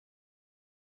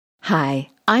Hi,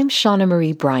 I'm Shauna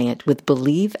Marie Bryant with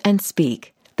Believe and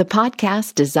Speak, the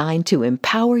podcast designed to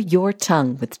empower your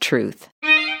tongue with truth.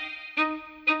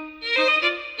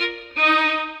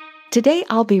 Today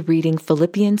I'll be reading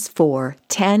Philippians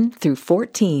 4:10 through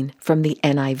 14 from the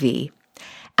NIV.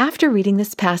 After reading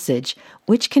this passage,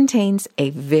 which contains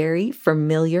a very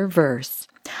familiar verse,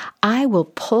 I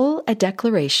will pull a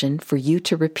declaration for you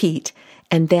to repeat,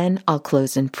 and then I'll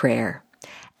close in prayer.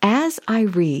 As I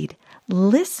read,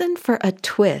 listen for a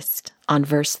twist on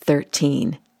verse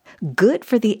 13. Good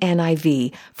for the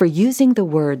NIV for using the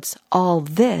words all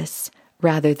this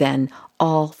rather than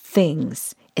all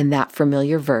things in that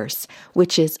familiar verse,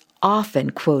 which is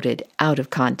often quoted out of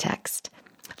context.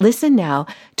 Listen now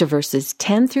to verses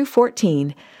 10 through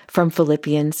 14 from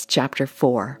Philippians chapter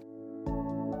 4.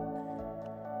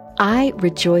 I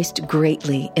rejoiced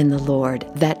greatly in the Lord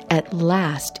that at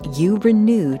last you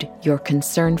renewed your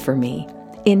concern for me.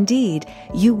 Indeed,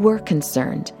 you were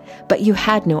concerned, but you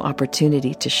had no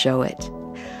opportunity to show it.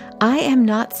 I am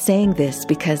not saying this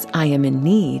because I am in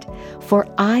need, for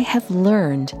I have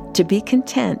learned to be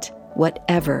content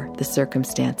whatever the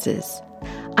circumstances.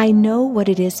 I know what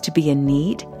it is to be in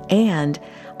need, and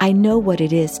I know what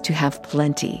it is to have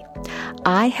plenty.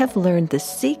 I have learned the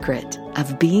secret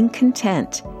of being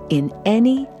content in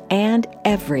any and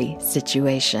every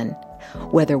situation,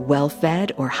 whether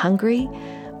well-fed or hungry,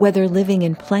 whether living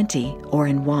in plenty or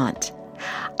in want.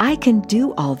 I can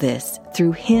do all this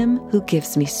through Him who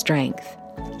gives me strength.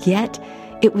 Yet,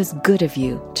 it was good of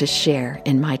you to share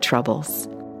in my troubles.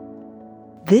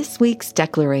 This week's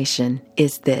declaration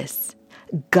is this: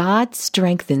 God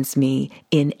strengthens me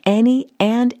in any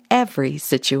and every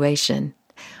situation.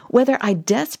 Whether I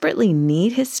desperately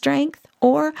need His strength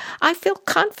or I feel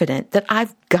confident that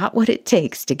I've got what it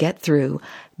takes to get through,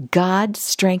 God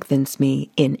strengthens me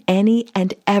in any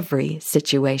and every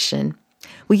situation.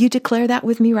 Will you declare that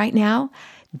with me right now?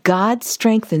 God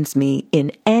strengthens me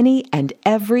in any and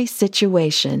every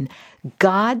situation.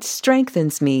 God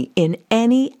strengthens me in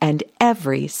any and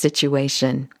every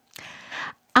situation.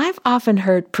 I've often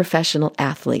heard professional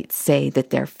athletes say that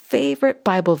their favorite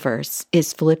Bible verse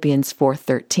is Philippians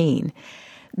 4:13.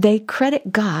 They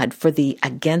credit God for the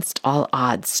against all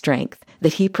odds strength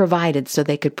that He provided so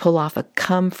they could pull off a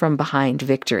come-from-behind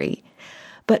victory.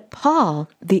 But Paul,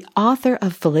 the author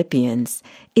of Philippians,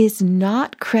 is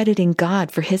not crediting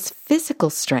God for his physical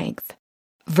strength.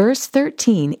 Verse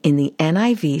 13 in the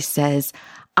NIV says,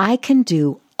 I can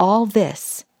do all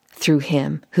this through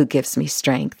Him who gives me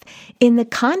strength. In the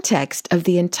context of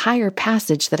the entire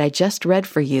passage that I just read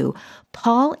for you,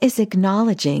 Paul is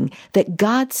acknowledging that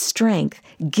God's strength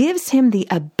gives him the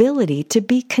ability to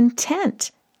be content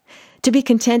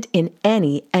in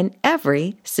any and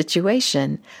every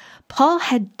situation. Paul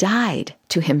had died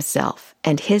to himself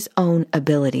and his own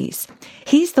abilities.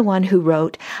 He's the one who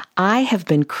wrote, I have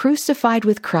been crucified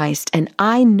with Christ, and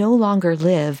I no longer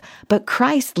live, but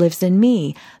Christ lives in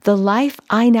me. The life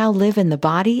I now live in the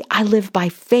body, I live by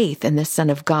faith in the Son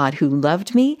of God who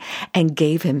loved me and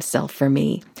gave Himself for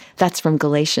me. That's from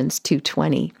Galatians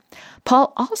 2:20.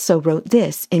 Paul also wrote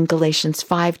this in Galatians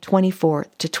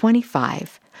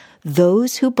 5:24-25.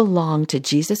 Those who belong to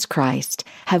Jesus Christ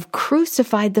have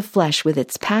crucified the flesh with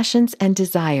its passions and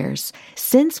desires.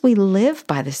 Since we live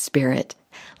by the Spirit,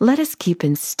 let us keep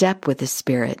in step with the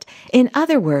Spirit. In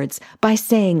other words, by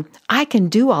saying, I can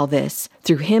do all this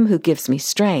through Him who gives me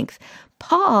strength,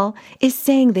 Paul is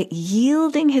saying that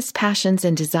yielding his passions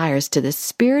and desires to the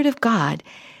Spirit of God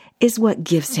is what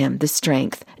gives him the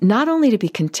strength, not only to be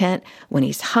content when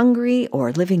he's hungry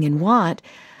or living in want,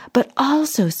 but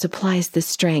also supplies the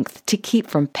strength to keep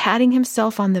from patting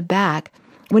himself on the back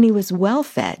when he was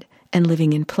well-fed and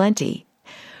living in plenty.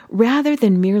 Rather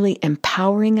than merely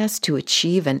empowering us to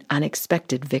achieve an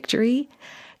unexpected victory,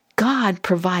 God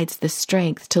provides the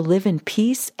strength to live in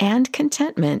peace and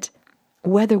contentment,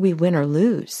 whether we win or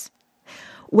lose.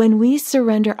 When we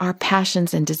surrender our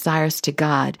passions and desires to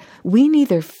God, we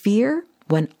neither fear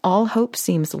when all hope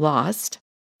seems lost,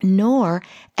 nor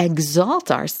exalt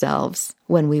ourselves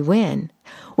when we win.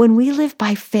 When we live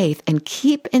by faith and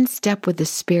keep in step with the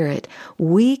Spirit,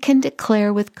 we can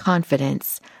declare with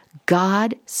confidence,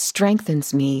 God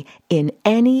strengthens me in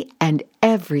any and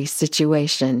every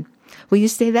situation. Will you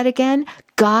say that again?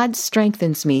 God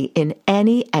strengthens me in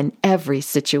any and every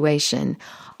situation.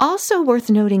 Also worth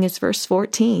noting is verse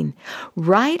 14.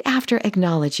 Right after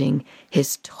acknowledging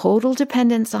his total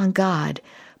dependence on God,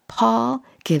 Paul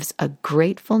gives a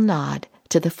grateful nod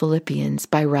to the Philippians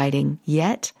by writing,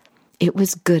 Yet it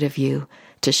was good of you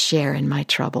to share in my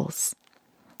troubles.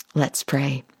 Let's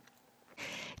pray.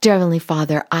 Dear Heavenly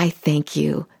Father, I thank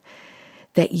you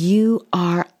that you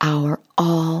are our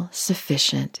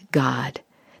all-sufficient God,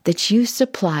 that you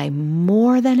supply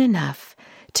more than enough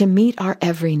to meet our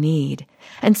every need.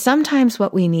 And sometimes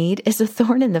what we need is a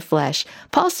thorn in the flesh.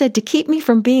 Paul said, to keep me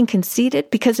from being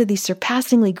conceited because of these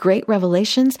surpassingly great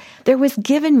revelations, there was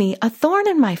given me a thorn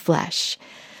in my flesh.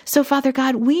 So, Father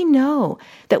God, we know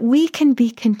that we can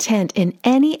be content in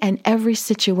any and every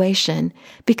situation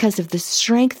because of the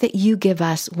strength that you give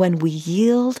us when we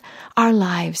yield our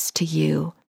lives to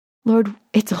you. Lord,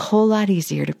 it's a whole lot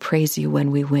easier to praise you when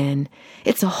we win.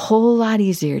 It's a whole lot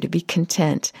easier to be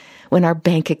content when our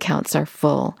bank accounts are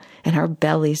full and our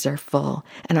bellies are full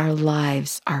and our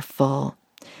lives are full.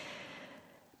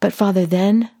 But Father,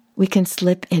 then we can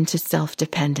slip into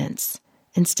self-dependence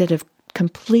instead of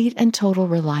complete and total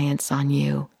reliance on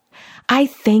you. I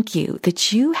thank you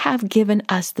that you have given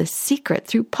us the secret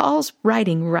through Paul's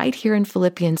writing right here in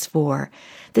Philippians 4,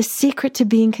 the secret to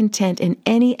being content in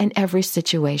any and every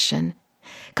situation.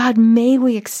 God, may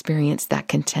we experience that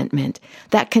contentment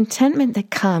that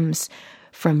comes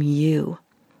from you,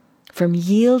 from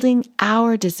yielding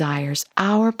our desires,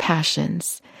 our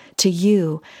passions to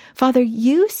you. Father,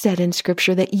 you said in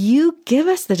Scripture that you give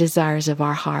us the desires of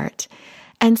our heart.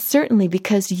 And certainly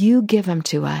because you give them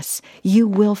to us, you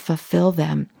will fulfill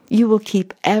them. You will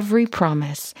keep every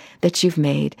promise that you've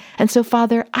made. And so,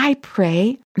 Father, I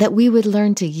pray that we would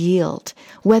learn to yield,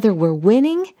 whether we're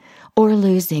winning or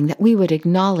losing, that we would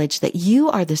acknowledge that you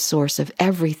are the source of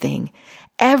everything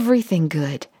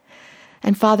good.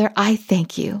 And Father, I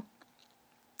thank you.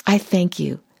 I thank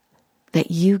you that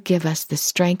you give us the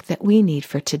strength that we need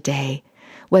for today,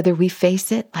 whether we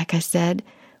face it, like I said,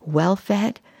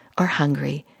 well-fed or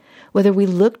hungry, whether we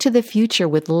look to the future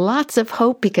with lots of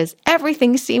hope because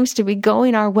everything seems to be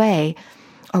going our way,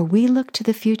 or we look to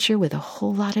the future with a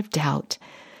whole lot of doubt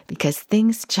because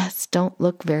things just don't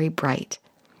look very bright.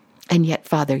 And yet,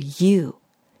 Father, you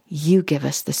give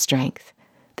us the strength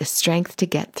to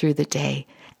get through the day.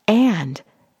 And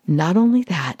not only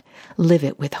that, live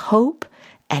it with hope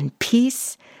and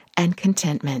peace and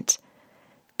contentment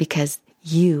because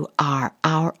you are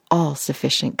our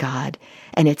all-sufficient God.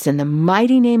 And it's in the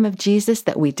mighty name of Jesus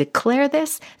that we declare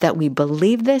this, that we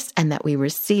believe this, and that we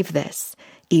receive this,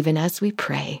 even as we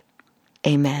pray.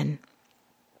 Amen.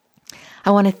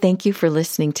 I want to thank you for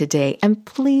listening today, and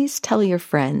please tell your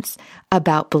friends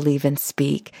about Believe and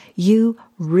Speak. You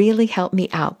really help me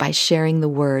out by sharing the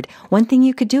word. One thing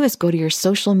you could do is go to your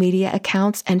social media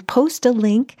accounts and post a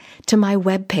link to my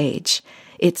webpage.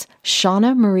 It's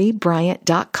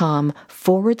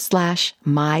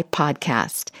ShaunaMarieBryant.com/my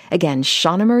podcast. Again,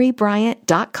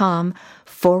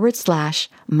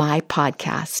 ShaunaMarieBryant.com/my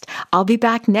podcast. I'll be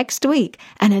back next week.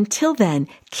 And until then,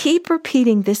 keep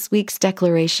repeating this week's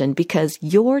declaration because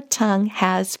your tongue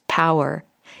has power.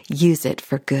 Use it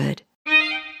for good.